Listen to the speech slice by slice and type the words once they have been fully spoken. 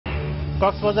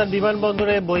কক্সবাজার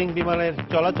বিমানবন্দরে বোয়িং বিমানের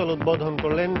চলাচল উদ্বোধন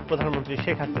করলেন প্রধানমন্ত্রী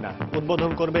শেখ হাসিনা।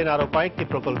 উদ্বোধন করবেন আরো কয়েকটি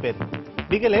প্রকল্পের।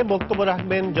 বিকেলে বক্তব্য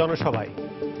রাখবেন জনসভায়।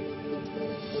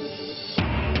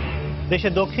 দেশে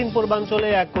দক্ষিণ পূর্বাঞ্চলে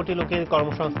 1 কোটি লোকের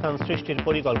কর্মসংস্থান সৃষ্টির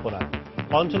পরিকল্পনা।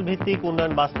 অঞ্চলভিত্তিক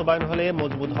উন্নয়ন বাস্তবায়ন হলে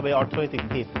মজবুত হবে অর্থনৈতিক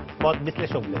ভিত, মত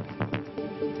বিশ্লেষকদের।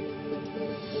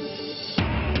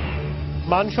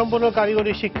 মানসম্পন্ন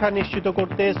কারিগরি শিক্ষা নিশ্চিত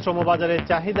করতে শ্রমবাজারের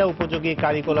চাহিদা উপযোগী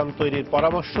কারিকুলাম তৈরির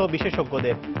পরামর্শ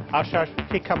বিশেষজ্ঞদের, আশ্বাস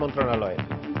শিক্ষা মন্ত্রণালয়ের।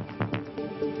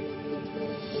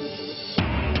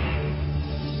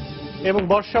 এবং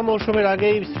বর্ষা মৌসুমের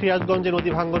আগেই সিরাজগঞ্জে নদী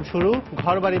ভাঙ্গন শুরু,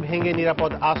 ঘরবাড়ি ভেঙে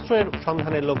নিরাপদ আশ্রয়ের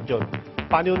সন্ধানে লোকজন।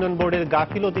 পানি উন্নয়ন বোর্ডের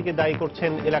গাফিলতিকে দায়ী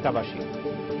করছেন এলাকাবাসী।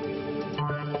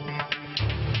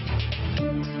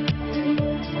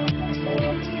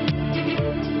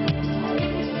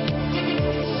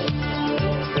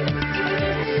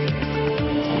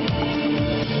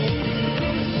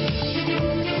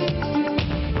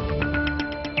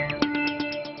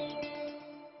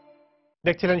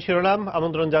 দেখছিলেন শিরোনাম।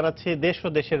 আমন্ত্রণ জানাচ্ছি দেশ ও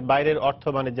দেশের বাইরের অর্থ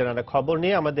বাণিজ্যের নানা খবর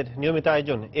নিয়ে আমাদের নিয়মিত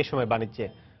আয়োজন এ সময় বাণিজ্যে।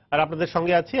 আর আপনাদের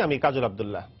সঙ্গে আছি আমি কাজল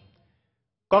আব্দুল্লাহ।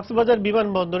 কক্সবাজার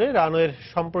বিমানবন্দরে রানওয়ের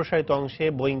সম্প্রসারিত অংশে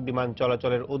বোয়িং বিমান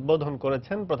চলাচলের উদ্বোধন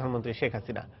করেছেন প্রধানমন্ত্রী শেখ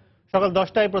হাসিনা। সকাল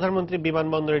 10টায় প্রধানমন্ত্রী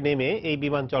বিমানবন্দরে নেমে এই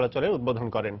বিমান চলাচলের উদ্বোধন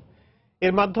করেন।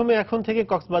 এর মাধ্যমে এখন থেকে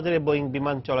কক্সবাজারে বোয়িং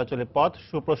বিমান চলাচলের পথ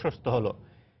সুপ্রশস্ত হল।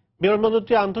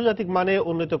 বিমানবন্দরটি আন্তর্জাতিক মানে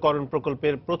উন্নীতকরণ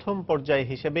প্রকল্পের প্রথম পর্যায়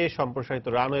হিসেবে সম্প্রসারিত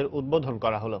রানওয়ের উদ্বোধন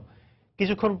করা হলো।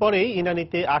 কিছুক্ষণ পরেই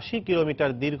ইনানীতে 80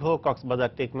 কিলোমিটার দীর্ঘ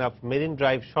কক্সবাজার টেকনাফ মেরিন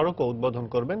ড্রাইভ সড়কও উদ্বোধন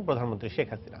করবেন প্রধানমন্ত্রী শেখ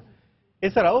হাসিনা।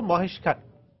 এছাড়াও মহেশখালী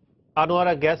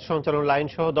আনোয়ারা গ্যাস সঞ্চালন লাইন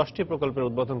সহ 10টি প্রকল্পের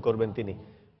উদ্বোধন করবেন তিনি।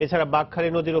 এছাড়া বাঘখালী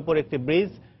নদীর ওপর একটি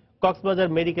bridge,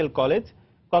 Cox's Bazar medical college,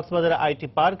 Cox's Bazar IT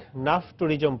park, Naf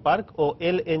tourism park O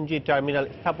LNG terminal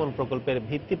স্থাপন প্রকল্পের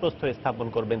ভিত্তিপ্রস্তর স্থাপন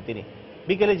করবেন তিনি।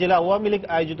 বিকেলে জেলা আওয়ামী লীগ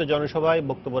আয়োজিত জনসভায়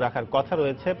বক্তব্য রাখার কথা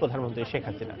রয়েছে প্রধানমন্ত্রী শেখ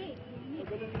হাসিনা।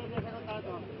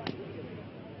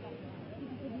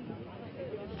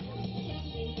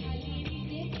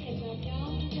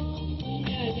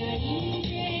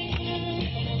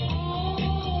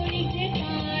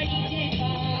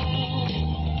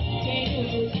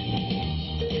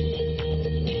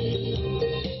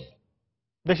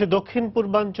 দেশে দক্ষিণ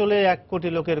পূর্বাঞ্চলে 1 কোটি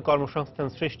লোকের কর্মসংস্থান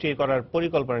সৃষ্টি করার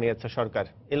পরিকল্পনা নিয়েছে সরকার।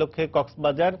 এ লক্ষ্যে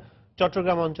কক্সবাজার,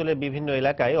 চট্টগ্রাম অঞ্চলে বিভিন্ন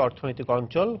এলাকায় অর্থনৈতিক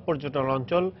অঞ্চল, পর্যটন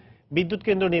অঞ্চল, বিদ্যুৎ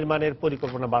কেন্দ্র নির্মাণের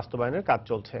পরিকল্পনা বাস্তবায়নের কাজ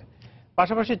চলছে।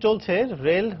 পাশাপাশি চলছে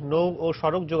রেল, নৌ ও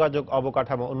সড়ক যোগাযোগ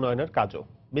অবকাঠামো উন্নয়নের কাজও।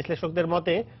 বিশ্লেষকদের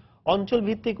মতে অঞ্চল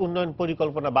ভিত্তিক উন্নয়ন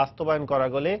পরিকল্পনা বাস্তবায়ন করা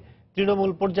গেলে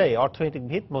তৃণমূল পর্যায়ে অর্থনৈতিক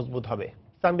ভিত মজবুত হবে।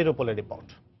 সানবির উপলের রিপোর্ট।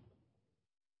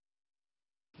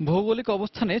 ভৌগোলিক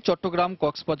অবস্থানে চট্টগ্রাম,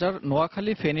 কক্সবাজার,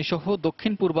 নোয়াখালী, ফেনী সহ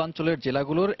দক্ষিণ পূর্বাঞ্চলের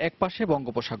জেলাগুলোর একপাশে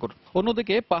বঙ্গোপসাগর,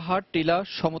 অন্যদিকে পাহাড়, টিলা,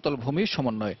 সমতল ভূমির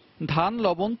সমন্বয়ে ধান,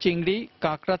 লবণ, চিংড়ি,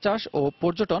 কাঁকড়া চাষ ও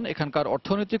পর্যটন এখানকার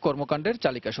অর্থনৈতিক কর্মকাণ্ডের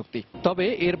চালিকা শক্তি। তবে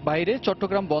এর বাইরে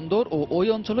চট্টগ্রাম বন্দর ও ওই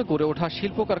অঞ্চলে গড়ে ওঠা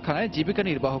শিল্প কারখানায় জীবিকা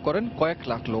নির্বাহ করেন কয়েক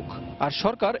লাখ লোক। আর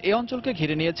সরকার এ অঞ্চলকে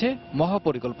ঘিরে নিয়েছে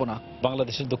মহাপরিকল্পনা।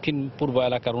 বাংলাদেশের দক্ষিণ পূর্ব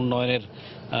এলাকার উন্নয়নের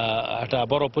একটা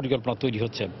বড় পরিকল্পনা তৈরি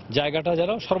হচ্ছে। জায়গাটা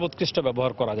যেন সর্বোৎকৃষ্ট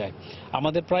ব্যবহার করা যায়।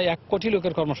 আমাদের প্রায় 1 কোটি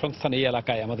লোকের কর্মসংস্থান এই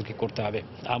এলাকায় আমাদেরকে করতে হবে।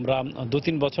 আমরা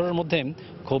 2-3 বছরের মধ্যে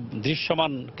খুব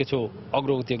দৃশ্যমান কিছু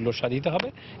অগ্রগতি এগুলো সাধিত হবে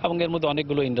এবং এর মধ্যে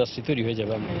অনেকগুলো ইন্ডাস্ট্রি তৈরি হয়ে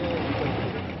যাবে।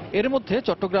 এর মধ্যে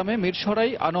চট্টগ্রামে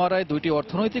মিরসরাই, আনোয়ারায় 2টি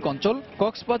অর্থনৈতিক অঞ্চল,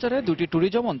 কক্সবাজারে 2টি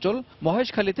ট্যুরিজম অঞ্চল,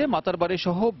 মহেশখালীতে মাতারবাড়ি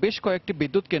সহ বেশ কয়েকটি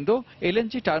বিদ্যুৎ কেন্দ্র,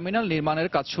 এলএনজি টার্মিনাল নির্মাণের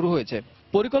কাজ শুরু হয়েছে।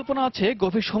 পরিকল্পনা আছে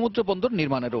গভীর সমুদ্র বন্দর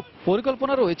নির্মাণেরও।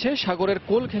 পরিকল্পনা রয়েছে সাগরের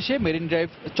কোল ঘেঁষে মেরিন ড্রাইভ,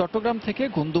 চট্টগ্রাম থেকে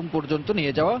ঘুমদুম পর্যন্ত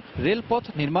নিয়ে যাওয়া রেলপথ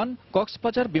নির্মাণ,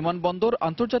 কক্সবাজার বিমানবন্দর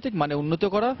আন্তর্জাতিক মানে উন্নত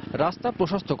করা, রাস্তা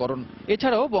প্রশস্তকরণ।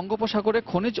 এছাড়াও বঙ্গোপসাগরে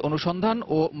খনিজ অনুসন্ধান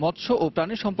ও মৎস্য ও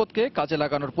প্রাণী সম্পদকে কাজে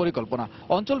লাগানোর পরিকল্পনা।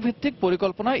 অঞ্চলভিত্তিক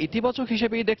পরিকল্পনা ইতিবাচক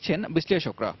হিসেবেই দেখছেন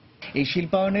বিশ্লেষকরা। এই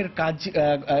শিল্পায়নের কাজ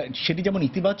সেটি যেমন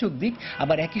ইতিবাচক দিক,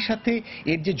 আবার একই সাথে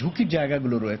এর যে ঝুঁকির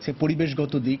জায়গাগুলো রয়েছে,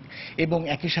 পরিবেশগত দিক এবং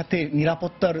একই সাথে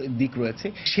নিরাপত্তার দিক রয়েছে,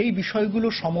 সেই বিষয়গুলো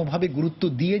সমভাবে গুরুত্ব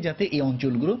দিয়ে যাতে এই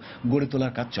অঞ্চলগুলো গড়ে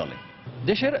তোলার কাজ চলে।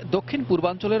 দেশের দক্ষিণ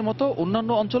পূর্বাঞ্চলের মতো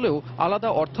অন্যান্য অঞ্চলেও আলাদা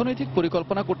অর্থনৈতিক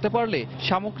পরিকল্পনা করতে পারলে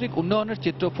সামগ্রিক উন্নয়নের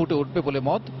চিত্র ফুটে উঠবে বলে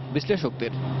মত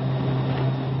বিশ্লেষকদের।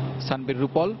 সানবির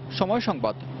রূপল, সময়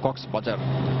সংবাদ, কক্সবাজার।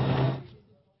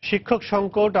 শিক্ষক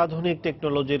সংকট, আধুনিক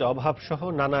টেকনোলজির অভাব সহ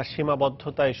নানা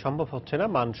সীমাবদ্ধতায় সম্ভব হচ্ছে না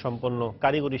মানসম্পন্ন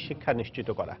কারিগরি শিক্ষা নিশ্চিত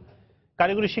করা।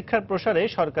 কারিগরি শিক্ষার প্রসারে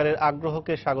সরকারের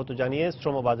আগ্রহকে স্বাগত জানিয়ে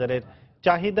শ্রমবাজারের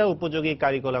চাহিদা উপযোগী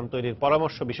কারিকুলাম তৈরির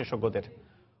পরামর্শ বিশেষজ্ঞদের।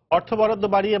 অর্থ বরাদ্দ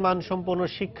বাড়িয়ে মানসম্পন্ন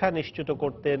শিক্ষা নিশ্চিত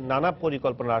করতে নানা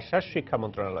পরিকল্পনার আশ্বাস শিক্ষা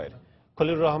মন্ত্রণালয়ের।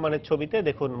 খলিলুর রহমানের ছবিতে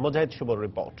দেখুন মোজাহিদ শুভর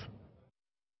রিপোর্ট।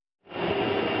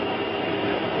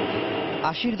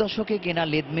 80-র দশকে কেনা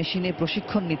লেদ মেশিনে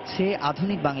প্রশিক্ষণ নিচ্ছে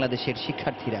আধুনিক বাংলাদেশের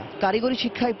শিক্ষার্থীরা। কারিগরি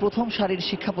শিক্ষায় প্রথম সারির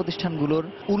শিক্ষা প্রতিষ্ঠানগুলোর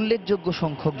উল্লেখযোগ্য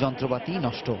সংখ্যক যন্ত্রপাতি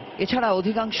নষ্ট। এছাড়া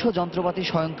অধিকাংশ যন্ত্রপাতি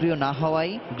স্বয়ংক্রিয় না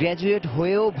হওয়ায় গ্র্যাজুয়েট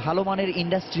হয়েও ভালো মানের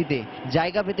ইন্ডাস্ট্রিতে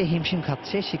জায়গা পেতে হিমশিম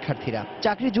খাচ্ছে শিক্ষার্থীরা।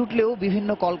 চাকরি জুটলেও বিভিন্ন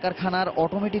কলকারখানার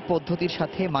অটোমেটিক পদ্ধতির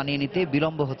সাথে মানিয়ে নিতে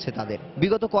বিলম্ব হচ্ছে তাদের।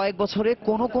 বিগত কয়েক বছরে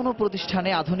কোনো প্রতিষ্ঠানে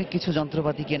আধুনিক কিছু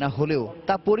যন্ত্রপাতি কেনা হলেও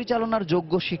তা পরিচালনার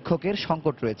যোগ্য শিক্ষকের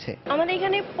সংকট রয়েছে। আমাদের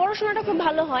এখানে পড়াশোনাটা খুব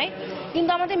ভালো হয়,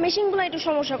 কিন্তু আমাদের মেশিনগুলো একটু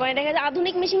সমস্যা করে। দেখা যায়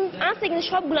আধুনিক মেশিন আছে কিন্তু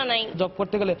সবগুলো নাই। জব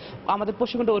করতে গেলে আমাদের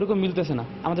প্রশিক্ষণটা ওরকম মিলতেছে না।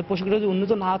 আমাদের প্রশিক্ষণটা যদি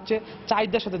উন্নত না হচ্ছে,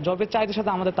 চাহিদার সাথে জবের চাহিদার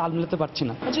সাথে আমাদের তাল মিলাতে পারছি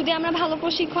না। যদি আমরা ভালো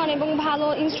প্রশিক্ষণ এবং ভালো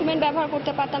ইনস্ট্রুমেন্ট ব্যবহার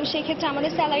করতে পারতাম, সেই ক্ষেত্রে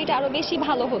আমাদের স্যালারিটা আরো বেশি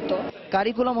ভালো হতো।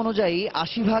 কারিকুলাম অনুযায়ী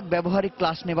 80 ভাগ ব্যবহারিক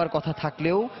ক্লাস নেবার কথা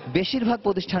থাকলেও বেশিরভাগ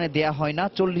প্রতিষ্ঠানে দেয়া হয় না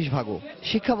 40 ভাগও।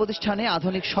 শিক্ষা প্রতিষ্ঠানে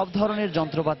আধুনিক সব ধরনের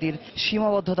যন্ত্রপাতির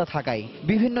সীমাবদ্ধতা থাকায়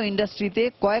বিভিন্ন ইন্ডাস্ট্রিতে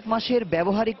কয়েক মাসের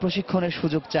ব্যবহারিক প্রশিক্ষণের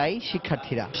সুযোগ চাই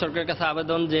শিক্ষার্থীরা। সরকারের কাছে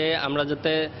আবেদন যে আমরা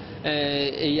যাতে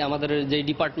এই আমাদের যে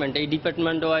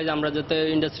ডিপার্টমেন্ট ওয়াইজ আমরা যাতে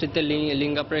ইন্ডাস্ট্রিতে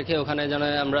লিঙ্ক আপ রেখে ওখানে যেন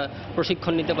আমরা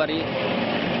প্রশিক্ষণ নিতে পারি।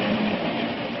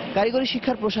 কারিগরি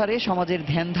শিক্ষার প্রসারে সমাজের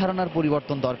ধ্যান ধারণার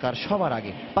পরিবর্তন দরকার সবার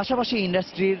আগে। পাশাপাশি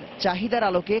ইন্ডাস্ট্রির চাহিদার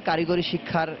আলোকে কারিগরি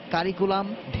শিক্ষার কারিকুলাম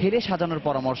ঢেলে সাজানোর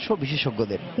পরামর্শ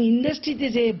বিশেষজ্ঞদের। ইন্ডাস্ট্রিতে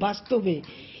যে বাস্তবে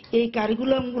এই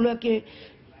কারিকুলামগুলোকে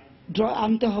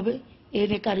আনতে হবে,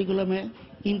 এনে কারিকুলামে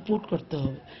ইনপুট করতে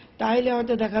হবে। তাহলে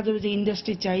হয়তো দেখা যাবে যে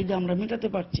ইন্ডাস্ট্রির চাহিদা আমরা মেটাতে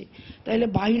পারছি। তাহলে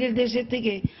বাইরের দেশের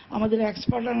থেকে আমাদের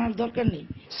এক্সপার্ট আনার দরকার নেই।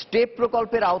 স্টেপ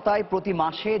প্রকল্পের আওতায় প্রতি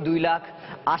মাসে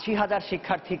 2,80,000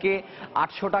 শিক্ষার্থীকে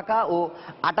 800 টাকা ও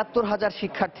 78,000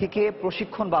 শিক্ষার্থীকে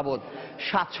প্রশিক্ষণ বাবদ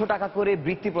 700 টাকা করে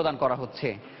বৃত্তি প্রদান করা হচ্ছে।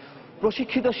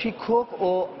 প্রশিক্ষিত শিক্ষক ও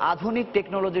আধুনিক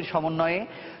টেকনোলজির সমন্বয়ে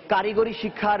কারিগরি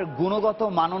শিক্ষার গুণগত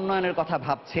মানোন্নয়নের কথা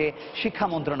ভাবছে শিক্ষা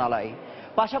মন্ত্রণালয়।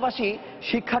 পাশাপাশি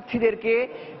শিক্ষার্থীদেরকে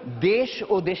দেশ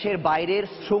ও দেশের বাইরের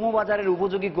শ্রমবাজারের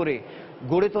উপযোগী করে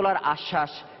গড়ে তোলার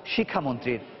আশ্বাস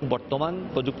শিক্ষামন্ত্রীর। বর্তমান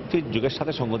প্রযুক্তির যুগের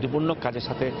সাথে সঙ্গতিপূর্ণ কাজের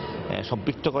সাথে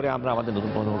সম্পৃক্ত করে আমরা আমাদের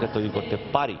নতুন প্রজন্মকে তৈরি করতে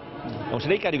পারি, এবং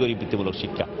সেটাই কারিগরি বৃত্তিমূলক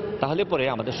শিক্ষা। তাহলে পরে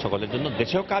আমাদের সকলের জন্য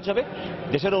দেশেও কাজ হবে,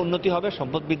 দেশেরও উন্নতি হবে,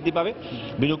 সম্পদ বৃদ্ধি পাবে,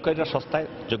 বিনিয়োগকারীরা সস্তায়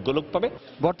যোগ্য লোক পাবে।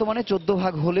 বর্তমানে 14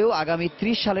 ভাগ হলেও আগামী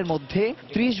 30 সালের মধ্যে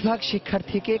 30 ভাগ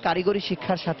শিক্ষার্থীকে কারিগরি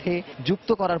শিক্ষার সাথে যুক্ত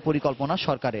করার পরিকল্পনা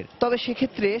সরকারের। তবে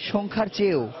সেক্ষেত্রে সংখ্যার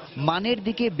চেয়েও মানের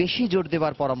দিকে বেশি জোর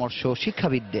দেওয়ার পরামর্শ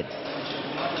শিক্ষাবিদদের।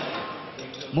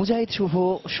 মুজাহিদ শুভ,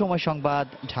 সময় সংবাদ,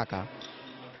 ঢাকা।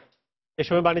 এ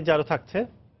সময় বাণিজ্য আরো থাকছে।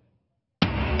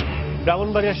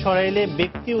 ব্রাহ্মণবাড়িয়া সরাইলে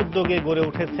ব্যক্তি উদ্যোগে গড়ে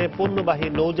উঠেছে পণ্যবাহী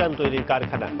নৌযান তৈরির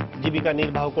কারখানা। জীবিকা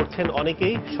নির্বাহ করছেন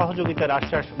অনেকেই, সহযোগিতার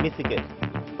আশ্বাস মিসিকের।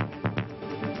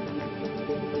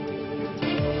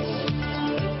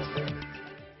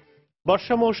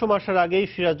 বর্ষা মৌসুম আসার আগেই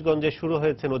সিরাজগঞ্জে শুরু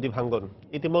হয়েছে নদী ভাঙ্গন।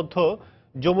 ইতিমধ্যে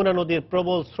যমুনা নদীর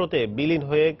প্রবল স্রোতে বিলীন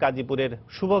হয়ে কাজীপুরের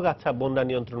শুভগাছা বন্যা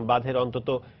নিয়ন্ত্রণ বাঁধের অন্তত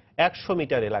 100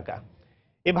 মিটার এলাকা।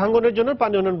 এই ভাঙ্গনের জন্য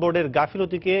পানি উন্নয়ন বোর্ডের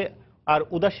গাফিলতিকে আর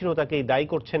উদাসীনতাকেই দায়ী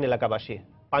করছেন এলাকাবাসী।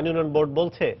 পানি উন্নয়ন বোর্ড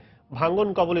বলছে ভাঙ্গন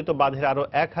কবলিত বাঁধের আরো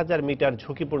 1000 মিটার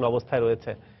ঝুঁকিপূর্ণ অবস্থায়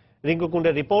রয়েছে।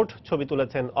 রিঙ্কুকুণ্ডের রিপোর্ট, ছবি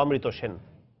তুলেছেন অমৃত সেন।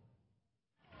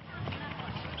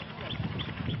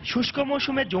 শুষ্ক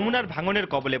মৌসুমে যমুনার ভাঙনের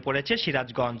কবলে পড়েছে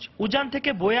সিরাজগঞ্জ। উজান থেকে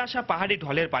বয়ে আসা পাহাড়ি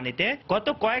ঢলের পানিতে গত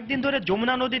কয়েকদিন ধরে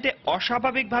যমুনা নদীতে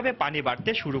অস্বাভাবিকভাবে পানি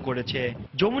বাড়তে শুরু করেছে।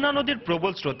 যমুনা নদীর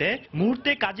প্রবল স্রোতে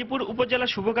মুহূর্তে কাজীপুর উপজেলা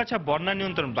শুভগাছা বন্যা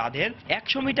নিয়ন্ত্রণ বাঁধের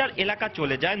 100 মিটার এলাকা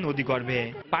চলে যায় নদীগর্ভে।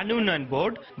 পানি উন্নয়ন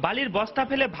বোর্ড বালির বস্তা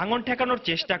ফেলে ভাঙন ঠেকানোর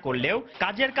চেষ্টা করলেও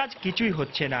কাজের কাজ কিছুই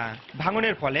হচ্ছে না।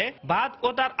 ভাঙনের ফলে বাঁধ ও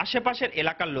তার আশেপাশের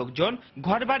এলাকার লোকজন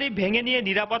ঘরবাড়ি ভেঙে নিয়ে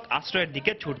নিরাপদ আশ্রয়ের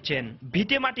দিকে ছুটছেন।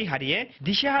 ভিটে মাটি হারিয়ে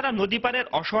দিশেহারা নদী পারের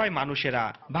অসহায় মানুষেরা।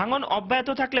 ভাঙন অব্যাহত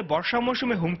থাকলে বর্ষা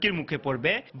মৌসুমে হুমকির মুখে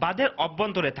পড়বে বাঁধের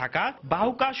অভ্যন্তরে থাকা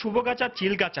বাহুকা, শুভগাছা,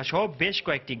 চিলগাছা সহ বেশ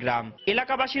কয়েকটি গ্রাম।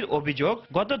 এলাকাবাসীর অভিযোগ,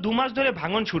 গত 2 মাস ধরে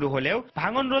ভাঙন শুরু হলেও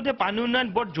ভাঙন রোধে পানি উন্নয়ন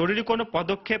বোর্ড জরুরি কোনো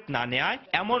পদক্ষেপ না নেওয়ায়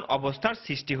এমন অবস্থার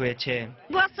সৃষ্টি হয়েছে।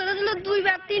 বস্তাটা দিলে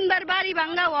 2-3 বাড়ি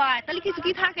ভাঙা হয়, তাহলে কিছু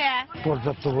কি থাকে?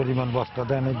 পর্যাপ্ত পরিমাণ বস্তা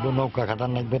দেয় নাকবে, নৌকা খাটা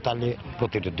নাকবে, তাহলে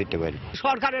প্রতিরোধ দিতে পারি।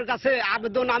 সরকারের কাছে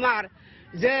আবেদন আমার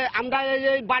যে আমরা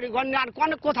এই বাড়িঘর নিয়ে আর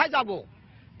কোথায় যাব,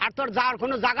 আর তোর যাওয়ার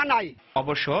কোনো জায়গা নাই।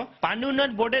 অবশ্য পানি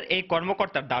উন্নয়ন বোর্ডের এই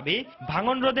কর্মকর্তার দাবি,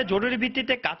 ভাঙন রোধে জরুরি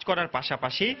ভিত্তিতে কাজ করার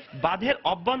পাশাপাশি বাঁধের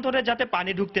অভ্যন্তরে যাতে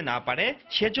পানি ঢুকতে না পারে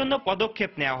সেজন্য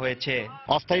পদক্ষেপ নেওয়া হয়েছে।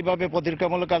 অস্থায়ীভাবে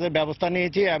প্রতিরক্ষামূলক কাজের ব্যবস্থা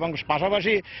নিয়েছি এবং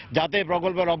পাশাপাশি যাতে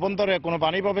প্রকল্পের অভ্যন্তরে কোনো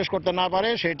পানি প্রবেশ করতে না পারে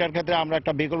সেটার ক্ষেত্রে আমরা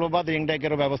একটা বিকল্প বাঁধ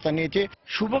রিংডাইকেরও ব্যবস্থা নিয়েছি।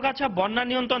 শুভগাছা বন্যা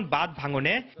নিয়ন্ত্রণ বাঁধ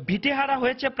ভাঙনে ভিটেহারা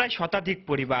হয়েছে প্রায় শতাধিক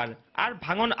পরিবার। আর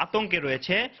ভাঙন আতঙ্কে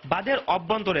রয়েছে বাঁধের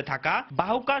অভ্যন্তরে থাকা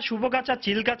বাহুকা, শুভগাছা,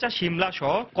 চিলগাছা, শিমলা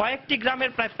সহ কয়েকটি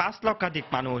গ্রামের প্রায় 5 লক্ষাধিক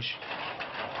মানুষ।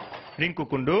 রিঙ্কু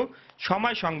কুণ্ডু,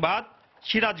 সময় সংবাদ,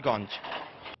 সিরাজগঞ্জ।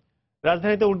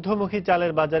 রাজধানীতে ঊর্ধ্বমুখী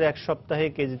চালের বাজারে এক সপ্তাহে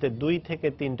কেজিতে 2 থেকে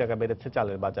 3 টাকা বেড়েছে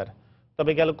চালের বাজার।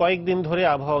 তবে গেল কয়েকদিন ধরে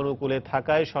আবহাওয়া অনুকূলে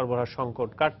থাকায় সরবরাহ সংকট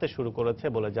কাটতে শুরু করেছে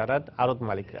বলে জানান আড়ত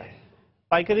মালিকরা।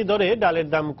 পাইকারি দরে ডালের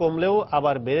দাম কমলেও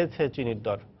আবার বেড়েছে চিনির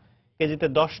দর। কেজিতে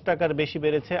 10 টাকার বেশি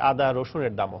বেড়েছে আদা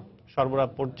রসুনের দামও। সরবরাহ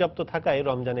পর্যাপ্ত থাকায়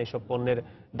রমজানে এসব পণ্যের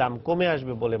দাম কমে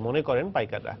আসবে বলে মনে করেন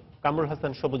পাইকাররা। কামরুল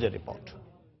হাসান সবুজের রিপোর্ট।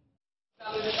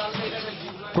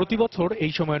 প্রতি বছর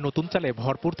এই সময় নতুন চালে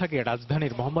ভরপুর থাকে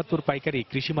রাজধানীর মোহাম্মদপুর পাইকারি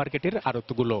কৃষি মার্কেটের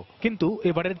আড়তগুলো, কিন্তু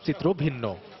এবারের চিত্র ভিন্ন।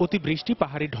 অতিবৃষ্টি,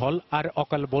 পাহাড়ি ঢল আর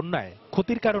অকাল বন্যায়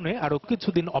ক্ষতির কারণে আরো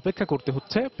কিছুদিন অপেক্ষা করতে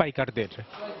হচ্ছে পাইকারদের।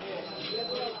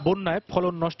 বন্যায়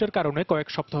ফলন নষ্টের কারণে কয়েক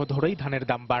সপ্তাহ ধরেই ধানের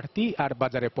দাম বাড়তি আর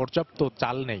বাজারে পর্যাপ্ত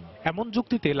চাল নেই। এমন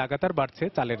যুক্তিতে লাগাতার বাড়ছে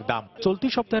চালের দাম। চলতি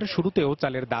সপ্তাহের শুরুতেও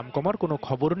চালের দাম কমার কোনো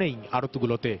খবর নেই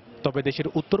আড়তগুলোতে। তবে দেশের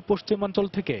উত্তর পশ্চিমাঞ্চল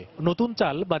থেকে নতুন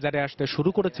চাল বাজারে আসতে শুরু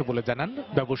করেছে বলে জানান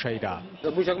ব্যবসায়ীরা।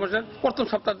 বৈশাখ মাসের প্রথম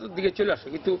সপ্তাহের দিকে চলে আসে,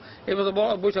 কিন্তু এবার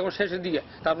বৈশাখ মাসের শেষের দিকে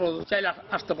তারপর চাইলে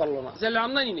আসতে পারলো না। চাইলে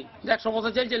আমদানি নেই, 100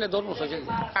 বছর চাইলে 10 বছর চাইলে।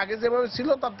 আগে যেভাবে ছিল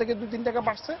তার থেকে 2-3 টাকা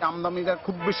বাড়ছে। আমদানিটা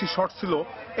খুব বেশি শর্ট ছিল,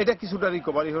 এটা কিছুটা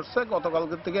রিকভারি হচ্ছে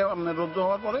গতকালকের থেকে। রোদ্র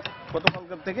হওয়ার পরে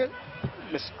গতকালকের থেকে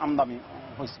বেশ আমদানি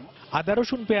হয়েছে। আদা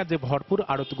রসুন পেঁয়াজে ভরপুর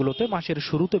আড়তগুলোতে মাসের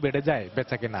শুরুতে বেড়ে যায়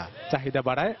বেচাকেনা। চাহিদা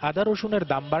বাড়ায় আদা রসুনের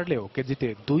দাম বাড়লেও কেজিতে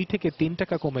 2 থেকে 3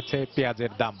 টাকা কমেছে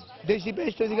পেঁয়াজের দাম। দেশি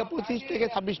পেঁয়াজ তো 25 থেকে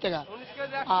 26 টাকা,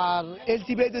 আর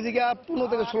এলসি পেঁয়াজ 15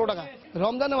 থেকে 16 টাকা।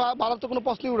 রমজানে বাড়ার তো কোনো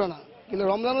প্রশ্নই উঠে না, কিন্তু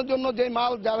রমজানের জন্য যে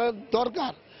মাল যাদের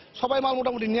দরকার সবাই মাল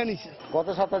মোটামুটি নিয়ে নিচ্ছে। গত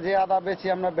সপ্তাহে যে আদা বেচি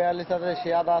আমরা 42 সে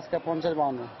আদা আজকে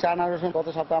 50-52। চায়না রসুন গত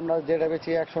সপ্তাহে আমরা যেটা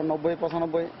বেচি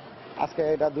 190-95, আজকে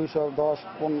এটা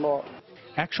 210-15।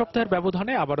 এক সপ্তাহের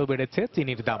ব্যবধানে আবারও বেড়েছে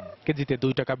চিনির দাম। কেজিতে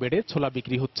 2 টাকা বেড়ে ছোলা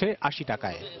বিক্রি হচ্ছে 80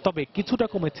 টাকায়। তবে কিছুটা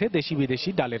কমেছে দেশি বিদেশি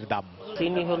ডালের দাম।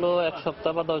 চিনি হলো এক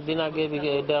সপ্তাহ বা 10 দিন আগে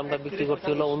এটা আমরা বিক্রি করছি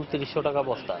হলো 2900 টাকা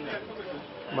বস্তা,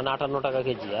 মানে 58 টাকা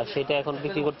কেজি, আর সেটা এখন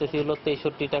বিক্রি করতেছি হলো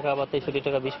 63 টাকা বা 63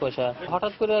 টাকা 20 পয়সা।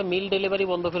 হঠাৎ করে মিল ডেলিভারি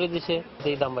বন্ধ করে দিয়েছে,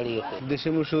 সেই দাম বাড়িয়ে গেছে। দেশি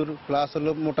মসুর প্লাস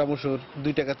হলো মোটা মসুর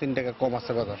 2 টাকা 3 টাকা কম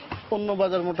আছে বাজার। অন্য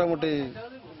বাজার মোটামুটি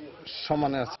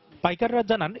সমানে আছে। পাইকাররা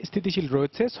জানান স্থিতিশীল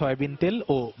রয়েছে সয়াবিন তেল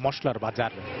ও মশলার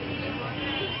বাজার।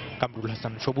 কামরুল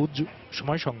হাসান সবুজ,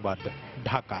 সময় সংবাদ,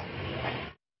 ঢাকা।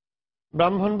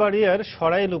 ব্রাহ্মণবাড়িয়ার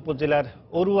সরাইল উপজেলার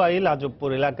অরুয়াইল আজবপুর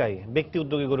এলাকায় ব্যক্তি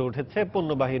উদ্যোগে গড়ে উঠেছে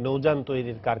পণ্যবাহী নৌযান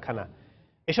তৈরির কারখানা।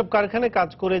 এসব কারখানায় কাজ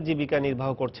করে জীবিকা নির্বাহ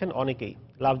করছেন অনেকেই।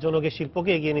 লাভজনক এই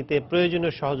শিল্পকে এগিয়ে নিতে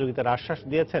প্রয়োজনীয় সহযোগিতার আশ্বাস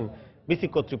দিয়েছেন বিসি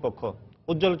কর্তৃপক্ষ।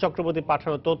 উজ্জ্বল চক্রবর্তী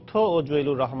পাঠানো তথ্য ও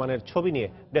জুয়েলুর রহমানের ছবি নিয়ে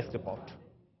ডেস্ক রিপোর্ট।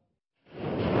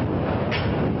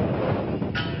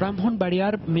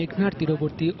 ব্রাহ্মণবাড়িয়ার মেঘনার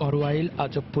তীরবর্তী অরুয়াইল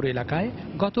আজবপুর এলাকায়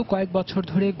গত কয়েক বছর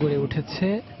ধরে গড়ে উঠেছে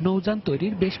নৌযান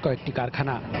তৈরির বেশ কয়েকটি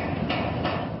কারখানা।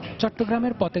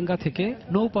 চট্টগ্রামের পতেঙ্গা থেকে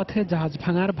নৌপথে জাহাজ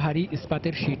ভাঙার ভারী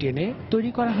ইস্পাতের শিট এনে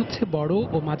তৈরি করা হচ্ছে বড়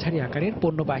ও মাঝারি আকারের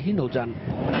পণ্যবাহী নৌযান।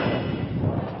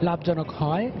 লাভজনক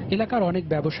হওয়ায় এলাকার অনেক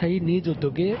ব্যবসায়ী নিজ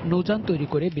উদ্যোগে নৌযান তৈরি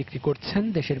করে বিক্রি করছেন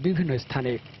দেশের বিভিন্ন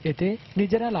স্থানে। এতে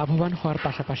নিজেরা লাভবান হওয়ার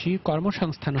পাশাপাশি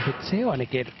কর্মসংস্থান হচ্ছে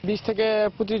অনেকের। 20 থেকে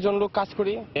 25 জন লোক কাজ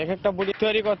করি। এক একটা বডি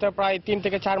তৈরি করতে প্রায় 3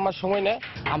 থেকে 4 মাস সময় নেয়।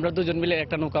 আমরা দুজন মিলে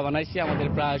একটা নৌকা বানাইছি, আমাদের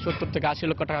প্রায় 70 থেকে 80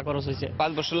 লক্ষ টাকা খরচ হয়েছে।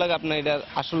 5 বছর লাগে আপনার এটা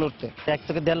আসলে উঠতে। 1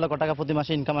 থেকে 1.5 লক্ষ টাকা প্রতি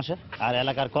মাসে ইনকাম আসে, আর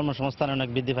এলাকার কর্মসংস্থান অনেক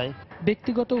বৃদ্ধি পায়।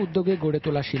 ব্যক্তিগত উদ্যোগে গড়ে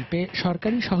তোলা শিল্পে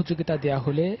সরকারি সহযোগিতা দেওয়া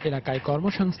হলে এলাকায়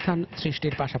কর্মসংস্থান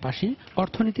সৃষ্টির পাশাপাশি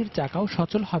অর্থনীতির চাকাও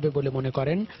সচল হবে বলে মনে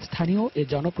করেন স্থানীয় এ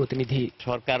জনপ্রতিনিধি।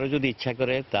 সরকারও যদি ইচ্ছা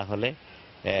করে তাহলে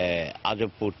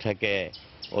আজবপুর থেকে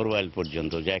অরুয়াইল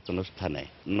পর্যন্ত যে কোনো স্থানে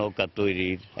নৌকা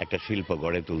তৈরির একটা শিল্প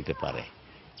গড়ে তুলতে পারে।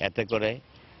 এতে করে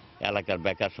এলাকার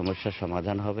বেকার সমস্যার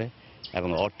সমাধান হবে এবং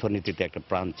অর্থনীতিতে একটা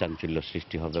প্রাণ চাঞ্চল্য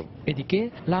সৃষ্টি হবে। এদিকে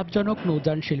লাভজনক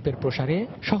নৌযান শিল্পের প্রসারে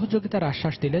সহযোগিতার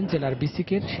আশ্বাস দিলেন জেলার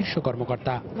বিসিকের শীর্ষ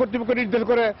কর্মকর্তা। কর্তৃপক্ষ নির্দেশ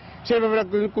করে সেভাবে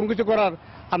কোন কিছু করার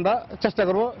আমরা চেষ্টা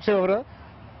করব। সেভাবে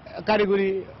কারিগরি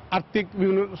আর্থিক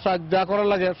বিভিন্ন যা করার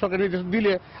লাগে সরকারি নির্দেশ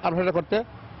দিলে আমরা সেটা করতে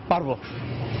পারবো।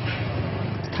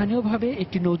 স্থানীয়ভাবে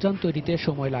একটি নৌযান তৈরিতে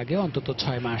সময় লাগে অন্তত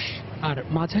 6 মাস, আর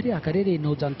মাঝারি আকারের এই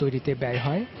নৌযান তৈরিতে ব্যয়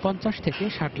হয় 50 থেকে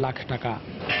 60 লাখ টাকা।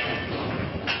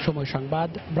 সময় সংবাদ,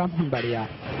 ব্রাহ্মণবাড়িয়া।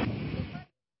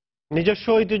 নিজস্ব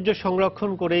ঐতিহ্য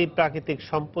সংরক্ষণ করেই প্রাকৃতিক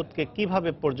সম্পদকে কিভাবে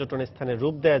পর্যটন স্থানে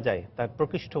রূপ দেওয়া যায় তার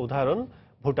প্রকৃষ্ট উদাহরণ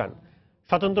ভুটান।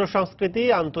 স্বতন্ত্র সংস্কৃতি,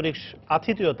 আন্তরিক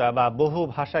আতিথেয়তা বা বহু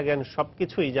ভাষা জ্ঞান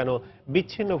সবকিছুই যেন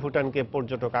বিচ্ছিন্ন ভুটানকে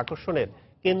পর্যটক আকর্ষণের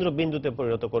কেন্দ্রবিন্দুতে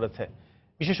পরিণত করেছে।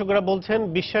 বিশেষজ্ঞরা বলছেন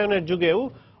বিশ্বায়নের যুগেও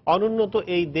অনুন্নত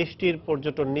এই দেশটির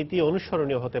পর্যটন নীতি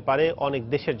অনুসরণীয় হতে পারে অনেক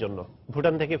দেশের জন্য।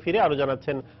 ভুটান থেকে ফিরে আরো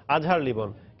জানাচ্ছেন আজহার লিবন।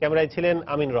 ক্যামেরায় ছিলেন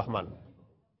আমিন রহমান।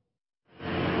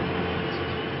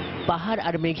 পাহাড়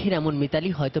আর মেঘের এমন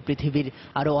মিতালি হয়তো পৃথিবীর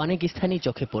আরো অনেক স্থানেই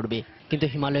চোখে পড়বে, কিন্তু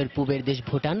হিমালয়ের পূবের দেশ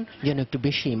ভুটান যেন একটু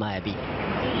বেশি মায়াবী।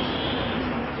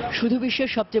 শুধু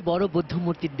বিশ্বের সবচেয়ে বড় বৌদ্ধ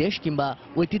মূর্তির দেশ কিংবা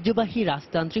ঐতিহ্যবাহী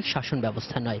রাজতান্ত্রিক শাসন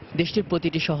ব্যবস্থা নয়, দেশটির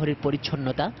প্রতিটি শহরের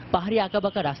পরিচ্ছন্নতা, পাহাড়ি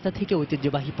আঁকাবাঁকা রাস্তা থেকে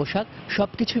ঐতিহ্যবাহী পোশাক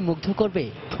সবকিছুই মুগ্ধ করবে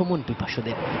ভ্রমণ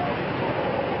পিপাসুদের।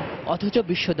 অথচ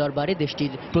বিশ্ব দরবারে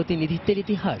দেশটির প্রতিনিধিত্বের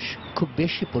ইতিহাস খুব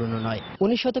বেশি পুরনো নয়।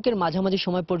 19 শতকের মাঝামাঝি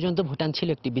সময় পর্যন্ত ভুটান ছিল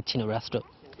একটি বিচ্ছিন্ন রাষ্ট্র,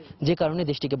 যে কারণে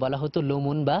দেশটিকে বলা হতো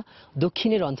লোমুন বা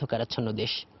দক্ষিণের অন্ধকারাচ্ছন্ন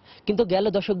দেশ। কিন্তু গেল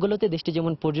দশকগুলোতে দেশটি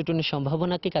যেমন পর্যটনের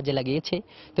সম্ভাবনাকে কাজে লাগিয়েছে,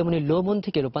 তেমনি লোমুন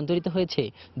থেকে রূপান্তরিত হয়েছে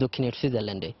দক্ষিণের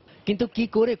সুইজারল্যান্ডে। কিন্তু কি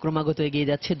করে ক্রমাগত এগিয়ে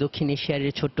যাচ্ছে দক্ষিণ এশিয়ার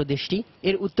এই ছোট্ট দেশটি?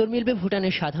 এর উত্তর মিলবে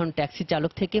ভুটানের সাধারণ ট্যাক্সি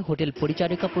চালক থেকে হোটেল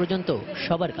পরিচারিকা পর্যন্ত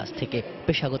সবার কাছ থেকে।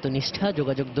 পেশাগত নিষ্ঠা,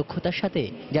 যোগাযোগ দক্ষতার সাথে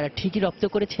যারা ঠিকই রপ্ত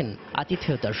করেছেন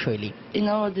আতিথেয়তার শৈলী।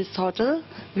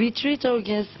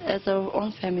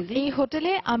 এই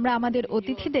হোটেলে আমরা আমাদের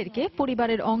অতিথিদেরকে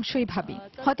পরিবারের অংশই ভাবি।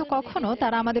 হয়তো কখনো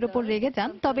তারা আমাদের উপর রেগে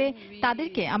যান, তবে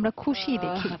তাদেরকে আমরা খুশি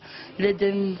দেখি।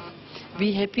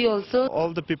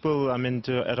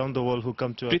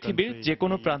 পৃথিবীর যে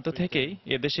কোনো প্রান্ত থেকেই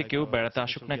এদেশে কেউ বেড়াতে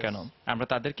আসুক না কেন, আমরা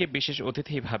তাদেরকে বিশেষ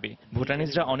অতিথি ভাবি।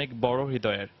 ভুটানিজরা অনেক বড়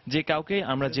হৃদয়ের, যে কাউকে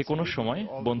আমরা যে কোনো সময়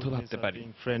বন্ধু ভাবতে পারি।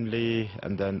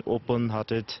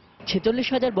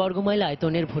 46,000 বর্গমাইল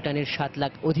আয়তনের ভুটানের 7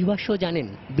 লাখ অধিবাসী জানেন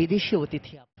বিদেশি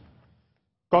অতিথি।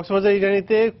 কক্সবাজার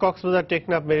ইরানিতে কক্সবাজার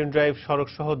টেকনাফ মেরিন ড্রাইভ সড়ক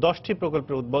সহ 10টি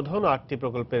প্রকল্পের উদ্বোধন ও 8টি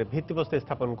প্রকল্পের ভিত্তিপ্রস্তর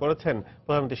স্থাপন করেছেন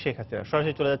প্রধানমন্ত্রী শেখ হাসিনা।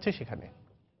 সরাসরি চলে যাচ্ছে সেখানে।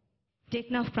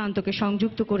 টেকনাফ প্রান্তকে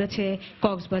সংযুক্ত করেছে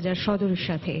কক্সবাজার সদরের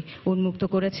সাথে, উন্মুক্ত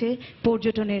করেছে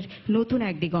পর্যটনের নতুন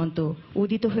এক দিগন্ত,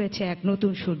 উদিত হয়েছে এক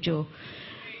নতুন সূর্য।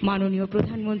 মাননীয়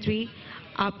প্রধানমন্ত্রী,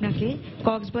 আপনাকে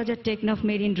কক্সবাজার টেকনাফ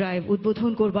মেরিন ড্রাইভ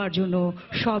উদ্বোধন করবার জন্য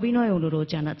সবিনয় অনুরোধ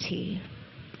জানাচ্ছি।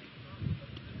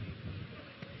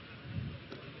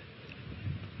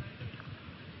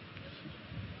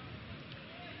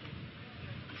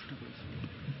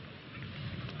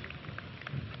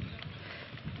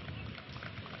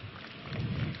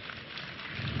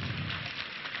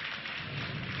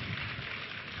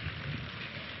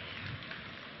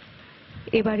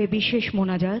 এবারে বিশেষ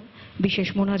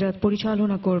মোনাজাত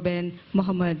পরিচালনা করবেন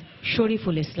মোহাম্মদ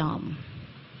শরীফুল ইসলাম।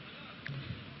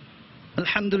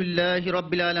 আলহামদুলিল্লাহি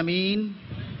রাব্বিল আলামিন,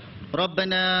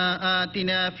 রব্বানা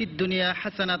আতিনা ফিদ দুনিয়া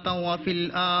হাসানাতাও ওয়া ফিল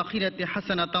আখিরাতি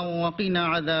হাসানাতাও ওয়া কিনা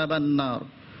আযাবান নার।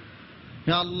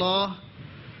 হে আল্লাহ,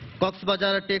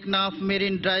 কক্সবাজার টেকনাফ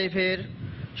মেরিন ড্রাইভের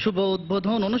শুভ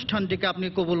উদ্বোধন অনুষ্ঠানটিকে আপনি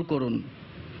কবুল করুন।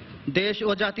 দেশ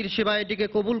ও জাতির সেবায় এটিকে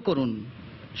কবুল করুন।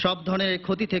 সব ধরনের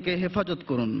ক্ষতি থেকে হেফাজত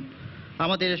করুন।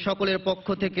 আমাদের সকলের পক্ষ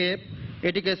থেকে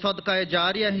এটিকে সদকায়ে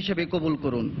জারিয়া হিসেবে কবুল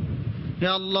করুন। হে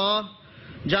আল্লাহ,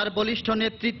 যার বলিষ্ঠ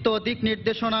নেতৃত্ব দিক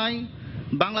নির্দেশনায়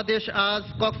বাংলাদেশ আজ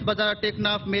কক্সবাজার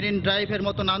টেকনাফ মেরিন ড্রাইভের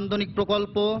মতো নান্দনিক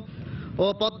প্রকল্প ও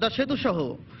পদ্মা সেতু সহ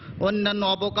অন্যান্য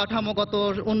অবকাঠামোগত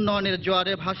উন্নয়নের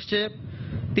জোয়ারে ভাসছে,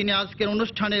 তিনি আজকের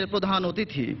অনুষ্ঠানের প্রধান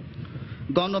অতিথি।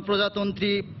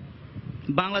 গণপ্রজাতন্ত্রী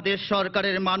বাংলাদেশ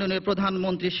সরকারের মাননীয়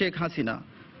প্রধানমন্ত্রী শেখ হাসিনা,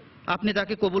 আপনি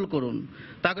তাকে কবুল করুন,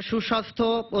 তাকে সুস্বাস্থ্য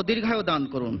ও দীর্ঘায়ু দান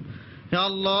করুন। হে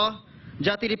আল্লাহ,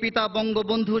 জাতির পিতা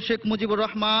বঙ্গবন্ধু শেখ মুজিবুর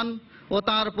রহমান ও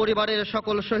তার পরিবারের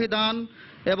সকল শহীদান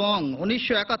এবং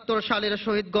 1971 সালের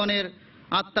শহীদগণের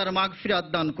আত্মার মাগফিরাত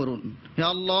দান করুন। হে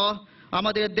আল্লাহ,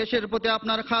 আমাদের দেশের প্রতি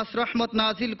আপনার খাস রহমত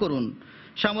নাজিল করুন।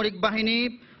 সামরিক বাহিনী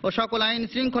ও সকল আইন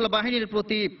শৃঙ্খলা বাহিনীর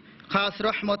প্রতি খাস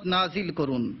রহমত নাজিল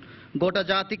করুন। গোটা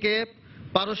জাতিকে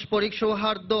পারস্পরিক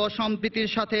সৌহার্দ্য ও সম্প্রীতির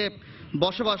সাথে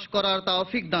বসবাস করার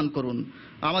তৌফিক দান করুন।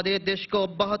 আমাদের দেশকে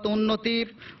অব্যাহত উন্নতির,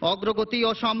 অগ্রগতি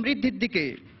ও সমৃদ্ধির দিকে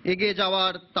এগিয়ে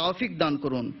যাওয়ার তৌফিক দান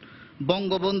করুন।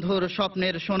 বঙ্গবন্ধুর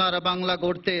স্বপ্নের সোনার বাংলা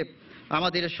গড়তে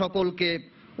আমাদের সকলকে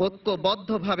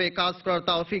ঐক্যবদ্ধভাবে কাজ করার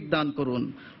তৌফিক দান করুন।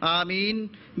 আমিন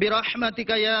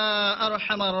বিরহমাতিকা ইয়া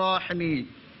আরহামার রাহিমিন।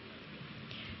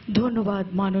 ধন্যবাদ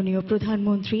মাননীয়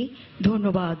প্রধানমন্ত্রী,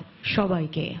 ধন্যবাদ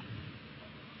সবাইকে।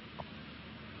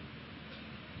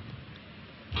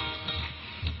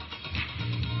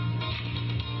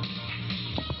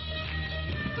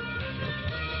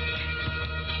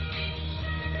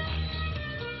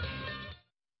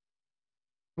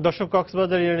 দর্শক,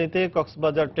 কক্সবাজার ইরানিতে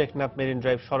কক্সবাজার টেকনাফ মেরিন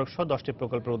ড্রাইভ সড়ক সহ 10টি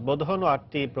প্রকল্পের উদ্বোধন ও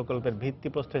 8টি প্রকল্পের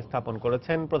ভিত্তিপ্রস্তর স্থাপন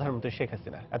করেছেন প্রধানমন্ত্রী শেখ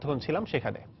হাসিনা। এতক্ষণ ছিলাম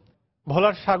সেখানে।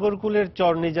 ভোলার সাগরকুলের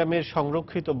চর নিজামের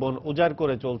সংরক্ষিত বন উজাড়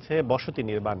করে চলছে বসতি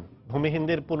নির্মাণ।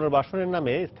 ভূমিহীনদের পুনর্বাসনের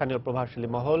নামে স্থানীয় প্রভাবশালী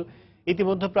মহল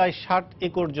ইতিমধ্যে প্রায় 60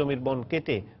 একর জমির বন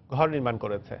কেটে ঘর নির্মাণ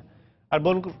করেছে। আর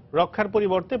বন রক্ষার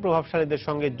পরিবর্তে প্রভাবশালীদের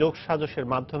সঙ্গে যোগসাজশের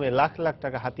মাধ্যমে লাখ লাখ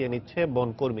টাকা হাতিয়ে নিচ্ছে বন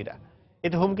কর্মীরা।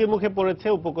 এতে হুমকির মুখে পড়েছে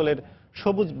উপকূলের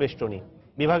সবুজ বেষ্টনী।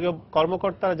 বিভাগীয়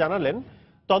কর্মকর্তারা জানালেন,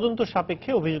 তদন্ত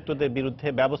সাপেক্ষে অভিযুক্তদের বিরুদ্ধে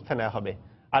ব্যবস্থা নেওয়া হবে।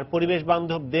 আর পরিবেশ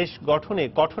বান্ধব দেশ গঠনে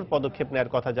কঠোর পদক্ষেপ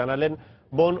নেওয়ার কথা জানালেন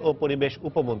বন ও পরিবেশ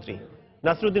উপমন্ত্রী।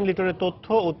 নাসিরুদ্দিন লিটনের তথ্য,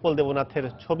 উৎপল দেবনাথের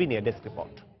ছবি নিয়ে ডেস্ক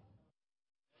রিপোর্ট।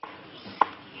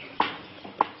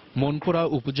 মনপুরা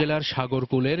উপজেলার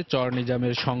সাগরকুলের চর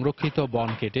নিজামের সংরক্ষিত বন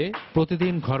কেটে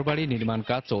প্রতিদিন ঘরবাড়ি নির্মাণ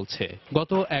কাজ চলছে।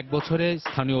 গত এক বছরে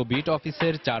স্থানীয় বিট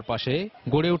অফিসের চারপাশে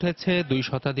গড়ে উঠেছে 2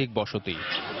 শতাধিক বসতি।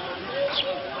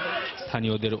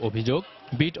 স্থানীয়দের অভিযোগ,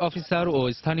 বিট অফিসার ও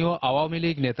স্থানীয় আওয়ামী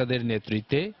লীগ নেতাদের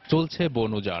নেতৃত্বে চলছে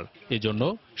বন উজাড়। এজন্য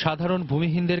সাধারণ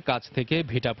ভূমিহীনদের কাছ থেকে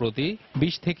ভিটা প্রতি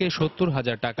 20 থেকে 70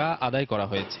 হাজার টাকা আদায় করা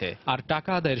হয়েছে। আর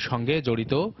টাকা আদায়ের সঙ্গে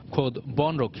জড়িত খোদ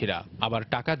বনরক্ষীরা, আবার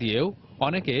টাকা দিয়েও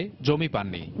অনেকে জমি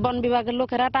পাননি। বন বিভাগের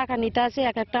লোকেরা টাকা নিতে আছে,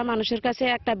 এক একটা মানুষের কাছে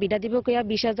একটা বিটা দিব কইয়া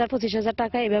 20,000 25,000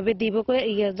 টাকা এভাবে দিব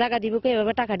জায়গা দিব কই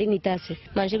এভাবে টাকাটি নিতে আছে।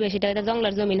 মানুষের বেশি টাকা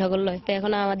জঙ্গলের জমিন হগল লয়, তাই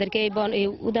এখন আমাদেরকে এই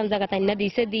উদাম জায়গা তাইনা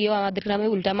দিছে, দিয়েও আমাদের গ্রামে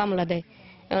উল্টা মামলা দেয়।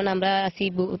 এখন আমরা আছি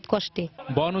বহুত কষ্টে।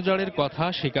 বন উজাড়ের কথা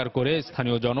স্বীকার করে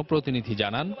স্থানীয় জনপ্রতিনিধি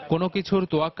জানান, কোনো কিছুর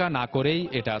তোয়াক্কা না করেই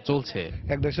এটা চলছে।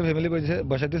 100 ফ্যামিলি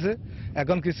বসাইতেছে,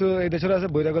 এখন কিছু এই দেশের আছে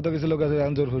বহিরাগত কিছু লোক আছে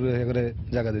জোর করে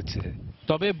জায়গা দিচ্ছে।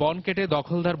 তবে বন কেটে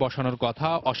দখলদার বসানোর কথা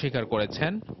অস্বীকার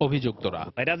করেছেন অভিযুক্তরা।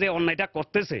 এরা যে অন্যায়টা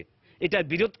করতেছে এটা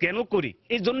বিরোধ কেন করি,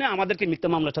 এই জন্য আমাদেরকে মিথ্যা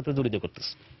মামলার সাথে জড়িত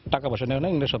করতেছে। টাকা পয়সা নেওয়া না,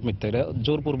 এগুলো সব মিথ্যা। এরা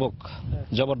জোরপূর্বক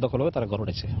জবরদখল হবে তারা ঘর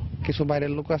উঠেছে। কিছু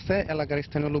বাইরের লোক আছে, এলাকার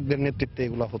স্থানীয় লোকদের নেতৃত্বে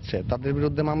এগুলো হচ্ছে, তাদের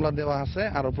বিরুদ্ধে মামলা দেওয়া আছে,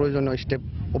 আরো প্রয়োজনীয় স্টেপ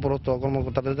উপরোক্ত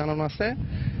কর্মকর্তাদের জানানো আছে,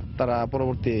 তারা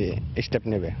পরবর্তী স্টেপ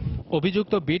নেবে।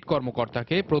 অভিযুক্ত বিট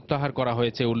কর্মকর্তাকে প্রত্যাহার করা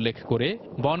হয়েছে উল্লেখ করে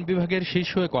বন বিভাগের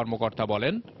শীর্ষ কর্মকর্তা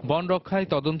বলেন, বন রক্ষায়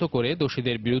তদন্ত করে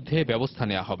দোষীদের বিরুদ্ধে ব্যবস্থা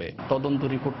নেওয়া হবে। তদন্ত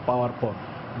রিপোর্ট পাওয়ার পর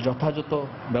যথাযথ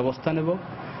ব্যবস্থা নেব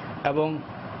এবং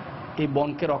এই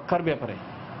বনকে রক্ষার ব্যাপারে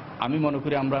আমি মনে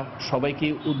করি আমরা সবাইকে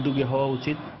উদ্যোগী হওয়া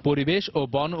উচিত। পরিবেশ ও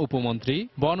বন উপমন্ত্রী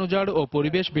বন উজাড় ও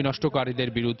পরিবেশ বিনষ্টকারীদের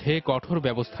বিরুদ্ধে কঠোর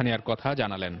ব্যবস্থা নেওয়ার কথা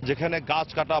জানালেন। যেখানে গাছ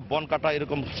কাটা, বন কাটা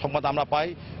এরকম সংবাদ আমরা পাই,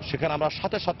 সেখানে আমরা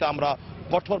সাথে সাথে আমরা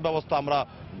কঠোর ব্যবস্থা আমরা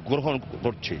গ্রহণ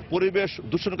করছি। পরিবেশ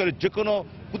দূষণকারী যে কোনো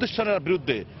প্রতিষ্ঠানের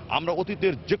বিরুদ্ধে আমরা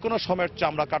অতীতের যে কোনো সময়ের চেয়ে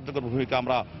আমরা কার্যকর ভূমিকা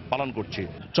আমরা পালন করছি।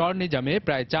 চর নিজামে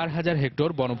প্রায় 4000 হেক্টর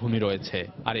বনভূমি রয়েছে,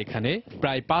 আর এখানে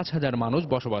প্রায় 5000 মানুষ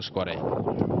বসবাস করে।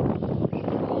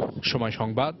 সময়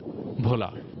সংবাদ, ভোলা।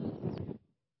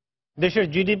 দেশের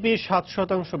জিডিপি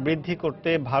 7% বৃদ্ধি করতে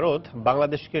ভারত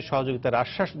বাংলাদেশকে সহযোগিতার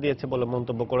আশ্বাস দিয়েছে বলে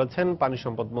মন্তব্য করেছেন পানি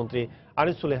সম্পদ মন্ত্রী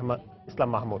আনিসুল ইসলাম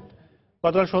মাহমুদ।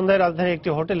 গতকাল সন্ধ্যায় রাজধানীর একটি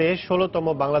হোটেলে 16তম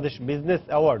বাংলাদেশ বিজনেস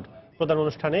অ্যাওয়ার্ড প্রদান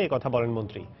অনুষ্ঠানে এই কথা বলেন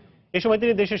মন্ত্রী। এ সময়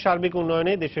তিনি দেশের সার্বিক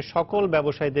উন্নয়নে দেশের সকল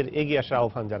ব্যবসায়ীদের এগিয়ে আসার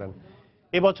আহ্বান জানান।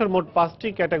 এবছর মোট 5টি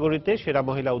ক্যাটাগরিতে সেরা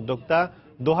মহিলা উদ্যোক্তা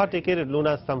দোহা টেকের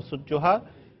লুনা শামসুজ্জোহা,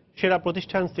 সেরা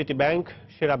প্রতিষ্ঠান সিটি ব্যাংক,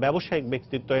 সেরা ব্যবসায়িক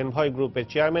ব্যক্তিত্ব এনভয় গ্রুপের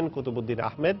চেয়ারম্যান কুতুবুদ্দিন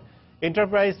আহমেদ,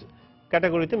 এন্টারপ্রাইজ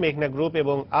ক্যাটাগরিতে মেঘনা গ্রুপ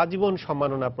এবং আজীবন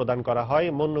সম্মাননা প্রদান করা হয়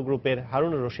মন্নু গ্রুপের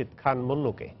Harunur Rashid Khan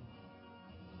মন্নুকে।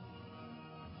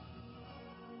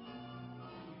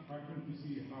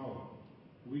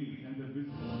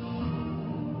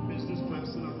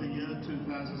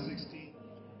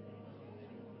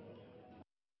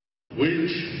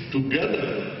 Which together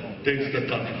takes the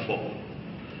country forward.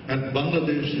 And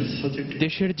Bangladesh is such a...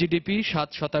 দেশের জিডিপি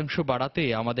 7% বাড়াতে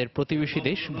আমাদের প্রতিবেশী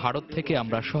দেশ ভারত থেকে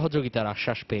আমরা সহযোগিতার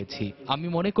আশ্বাস পেয়েছি। আমি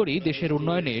মনে করি দেশের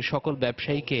উন্নয়নে সকল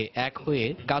ব্যবসায়ীকে এক হয়ে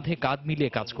কাঁধে কাঁধ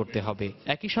মিলিয়ে কাজ করতে হবে।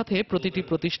 একই সাথে প্রতিটি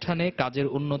প্রতিষ্ঠানে কাজের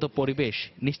উন্নত পরিবেশ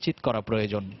নিশ্চিত করা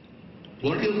প্রয়োজন।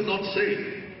 What he is not saying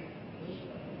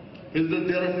is that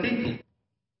there are people.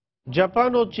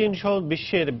 Japan ও চীন সহ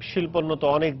বিশ্বের শিল্পোন্নত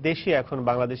অনেক দেশই এখন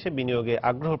বাংলাদেশে বিনিয়োগে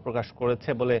আগ্রহ প্রকাশ করেছে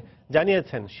বলে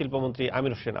জানিয়েছেন শিল্পমন্ত্রী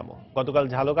আমির হোসেন আমু। গতকাল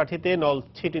ঝালকাঠিতে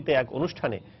নলছিটিতে এক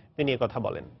অনুষ্ঠানে তিনি একথা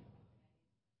বলেন।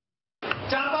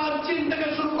 জাপান, চীন থেকে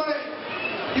শুরু করে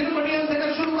ইউরোপিয়ান থেকে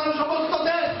শুরু করে সমস্ত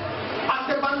দেশ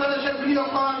আজকে বাংলাদেশের বিনিয়োগ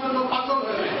করার জন্য পাগল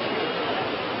হয়ে গেছে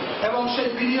এবং সেই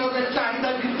বিনিয়োগের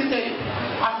চাহিদার ভিত্তিতে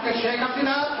আজকে শেখ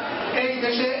হাসিনা এই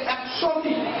দেশে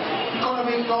 100টি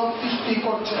ইকোনমিক জোন সৃষ্টি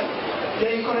করছে।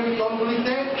 এই ইকোনমিক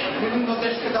জোনগুলিতে বিভিন্ন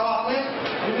দেশকে দেওয়া হবে,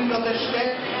 বিভিন্ন দেশকে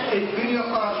এই বিনিয়োগ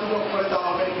করার সুযোগ করে দেওয়া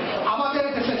হবে আমাদের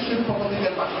দেশের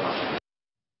শিল্পপতিদের পাশাপাশি।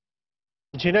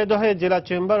 ঝিনাইদহে জেলা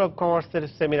চেম্বার অব কমার্সের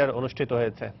সেমিনার অনুষ্ঠিত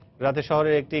হয়েছে। রাতে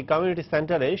শহরের একটি কমিউনিটি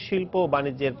সেন্টারে শিল্প ও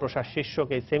বাণিজ্যের প্রসার শীর্ষক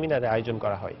এই সেমিনারে আয়োজন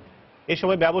করা হয়। এ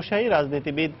সময় ব্যবসায়ী,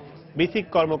 রাজনীতিবিদ, বিসিক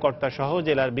কর্মকর্তা সহ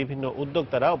জেলার বিভিন্ন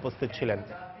উদ্যোক্তারা উপস্থিত ছিলেন।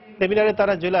 সেমিনারে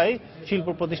তারা জেলায় শিল্প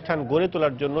প্রতিষ্ঠান গড়ে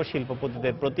তোলার জন্য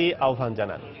শিল্পপতিদের প্রতি আহ্বান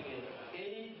জানান।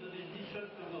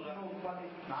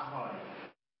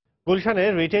 গুলশানে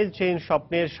রিটেইল চেইন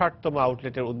স্বপ্নের 60তম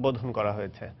আউটলেটের উদ্বোধন করা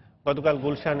হয়েছে। গতকাল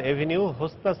গুলশান এভিনিউ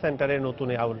হোসনা সেন্টারের নতুন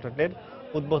আউটলেটের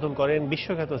উদ্বোধন করেন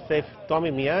বিশ্বখ্যাত শেফ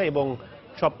টমি মিয়া এবং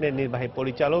স্বপ্নের নির্বাহী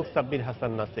পরিচালক সাব্বির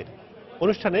হাসান নাসির।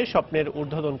 অনুষ্ঠানে স্বপ্নের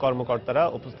ঊর্ধ্বতন কর্মকর্তারা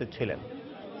উপস্থিত ছিলেন।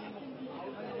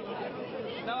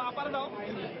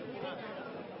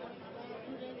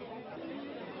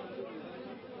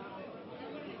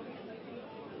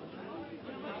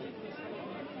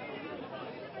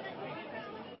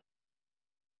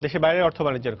 দেশে বাইরের অর্থ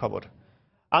বাণিজ্যের খবর।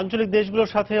 আঞ্চলিক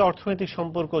দেশগুলোর সাথে অর্থনৈতিক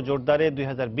সম্পর্ক জোরদারে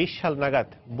 2020 সাল নাগাদ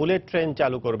বুলেট ট্রেন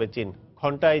চালু করবে চীন।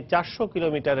 ঘণ্টায় 400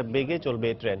 কিলোমিটার বেগে চলবে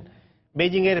এই train.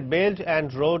 বেইজিংয়ের belt and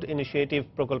road initiative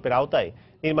প্রকল্পের আওতায়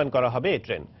নির্মাণ করা হবে এই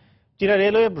ট্রেন। চীনা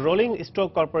রেলওয়ে রোলিং স্টক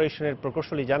কর্পোরেশনের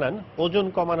প্রকৌশলী জানান, ওজন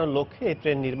কমানোর লক্ষ্যে এই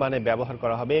ট্রেন নির্মাণে ব্যবহার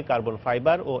করা হবে কার্বন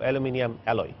ফাইবার ও অ্যালুমিনিয়াম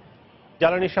অ্যালয়।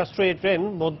 জ্বালানি সাশ্রয়ী এই ট্রেন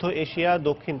মধ্য এশিয়া,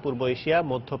 দক্ষিণ পূর্ব এশিয়া,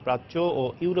 মধ্যপ্রাচ্য ও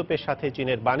ইউরোপের সাথে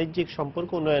চীনের বাণিজ্যিক সম্পর্ক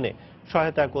উন্নয়নে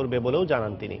সহায়তা করবে বলেও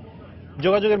জানান তিনি।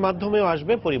 যোগাযোগের মাধ্যমেও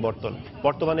আসবে পরিবর্তন।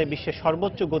 বর্তমানে বিশ্বের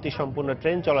সর্বোচ্চ গতিসম্পন্ন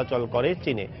ট্রেন চলাচল করে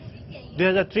চীনে।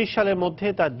 2030 সালের মধ্যে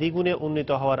তা দ্বিগুণে উন্নীত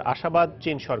হওয়ার আশাবাদ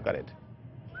চীন সরকারের।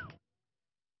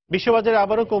 বিশ্ববাজারে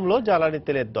আবারও কমল জ্বালানি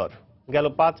তেলের দর। গেল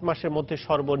 5 মাসের মধ্যে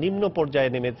সর্বনিম্ন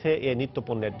পর্যায়ে নেমেছে এ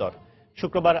নিত্যপণ্যের দর।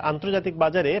 শুক্রবার আন্তর্জাতিক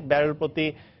বাজারে ব্যারেল প্রতি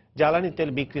জ্বালানি তেল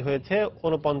বিক্রি হয়েছে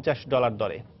 $49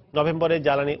 দরে। নভেম্বরে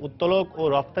জ্বালানি উত্তোলক ও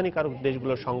রপ্তানিকারক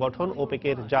দেশগুলোর সংগঠন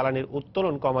ওপেকের জ্বালানির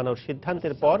উত্তোলন কমানোর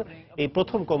সিদ্ধান্তের পর এই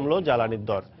প্রথম কমল জ্বালানির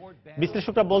দর।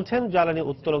 বিশ্লেষকরা বলছেন, জ্বালানি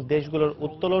উত্তোলক দেশগুলোর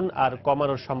উত্তোলন আর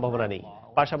কমানোর সম্ভাবনা নেই।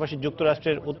 পাশাপাশি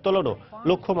যুক্তরাষ্ট্রের উত্তোলনও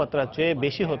লক্ষ্যমাত্রার চেয়ে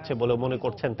বেশি হচ্ছে বলে মনে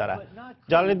করছেন তারা।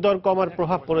 জ্বালানির দর কমার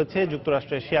প্রভাব পড়েছে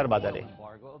যুক্তরাষ্ট্রের শেয়ার বাজারে।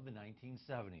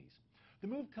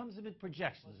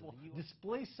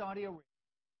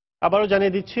 আবারও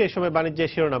জানিয়ে দিচ্ছি এ সময়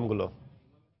বাণিজ্যের শিরোনামগুলো।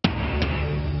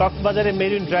 কক্সবাজারে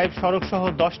মেরিন ড্রাইভ সড়ক সহ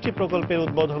 10টি প্রকল্পের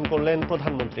উদ্বোধন করলেন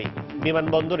প্রধানমন্ত্রী।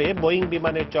 বিমানবন্দরে বোয়িং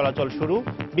বিমানের চলাচল শুরু,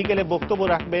 বিকেলে বক্তব্য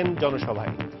রাখবেন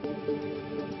জনসভায়।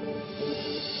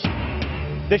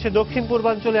 দেশে দক্ষিণ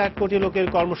পূর্বাঞ্চলে 1 কোটি লোকের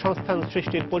কর্মসংস্থান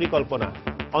সৃষ্টির পরিকল্পনা।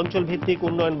 অঞ্চলভিত্তিক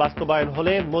উন্নয়ন বাস্তবায়ন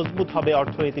হলে মজবুত হবে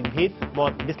অর্থনৈতিক ভিত,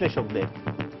 মত বিশ্লেষকদের।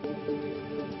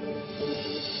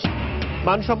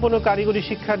 মানসম্পন্ন কারিগরি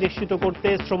শিক্ষা নিশ্চিত করতে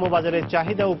শ্রমবাজারের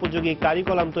চাহিদা উপযোগী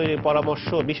কারিকুলাম তৈরির পরামর্শ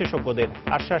বিশেষজ্ঞদের,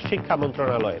 আশ্বাস শিক্ষা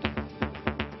মন্ত্রণালয়ের।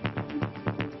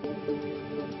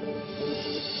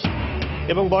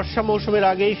 এবং বর্ষা মৌসুমের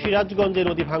আগেই সিরাজগঞ্জে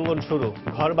নদী ভাঙ্গন শুরু।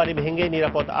 ঘরবাড়ি ভেঙে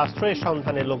নিরাপদ আশ্রয়ের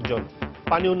সন্ধানে লোকজন।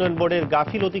 পানি উন্নয়ন বোর্ডের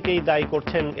গাফিলতিকেই দায়ী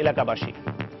করছেন এলাকাবাসী।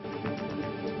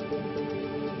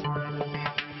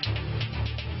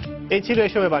 এই ছিল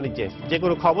এই সময় বাণিজ্যে। যে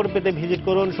কোনো খবর পেতে ভিজিট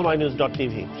করুন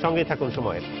সময়নিউজ.tv। সঙ্গে থাকুন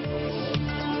সময়ের।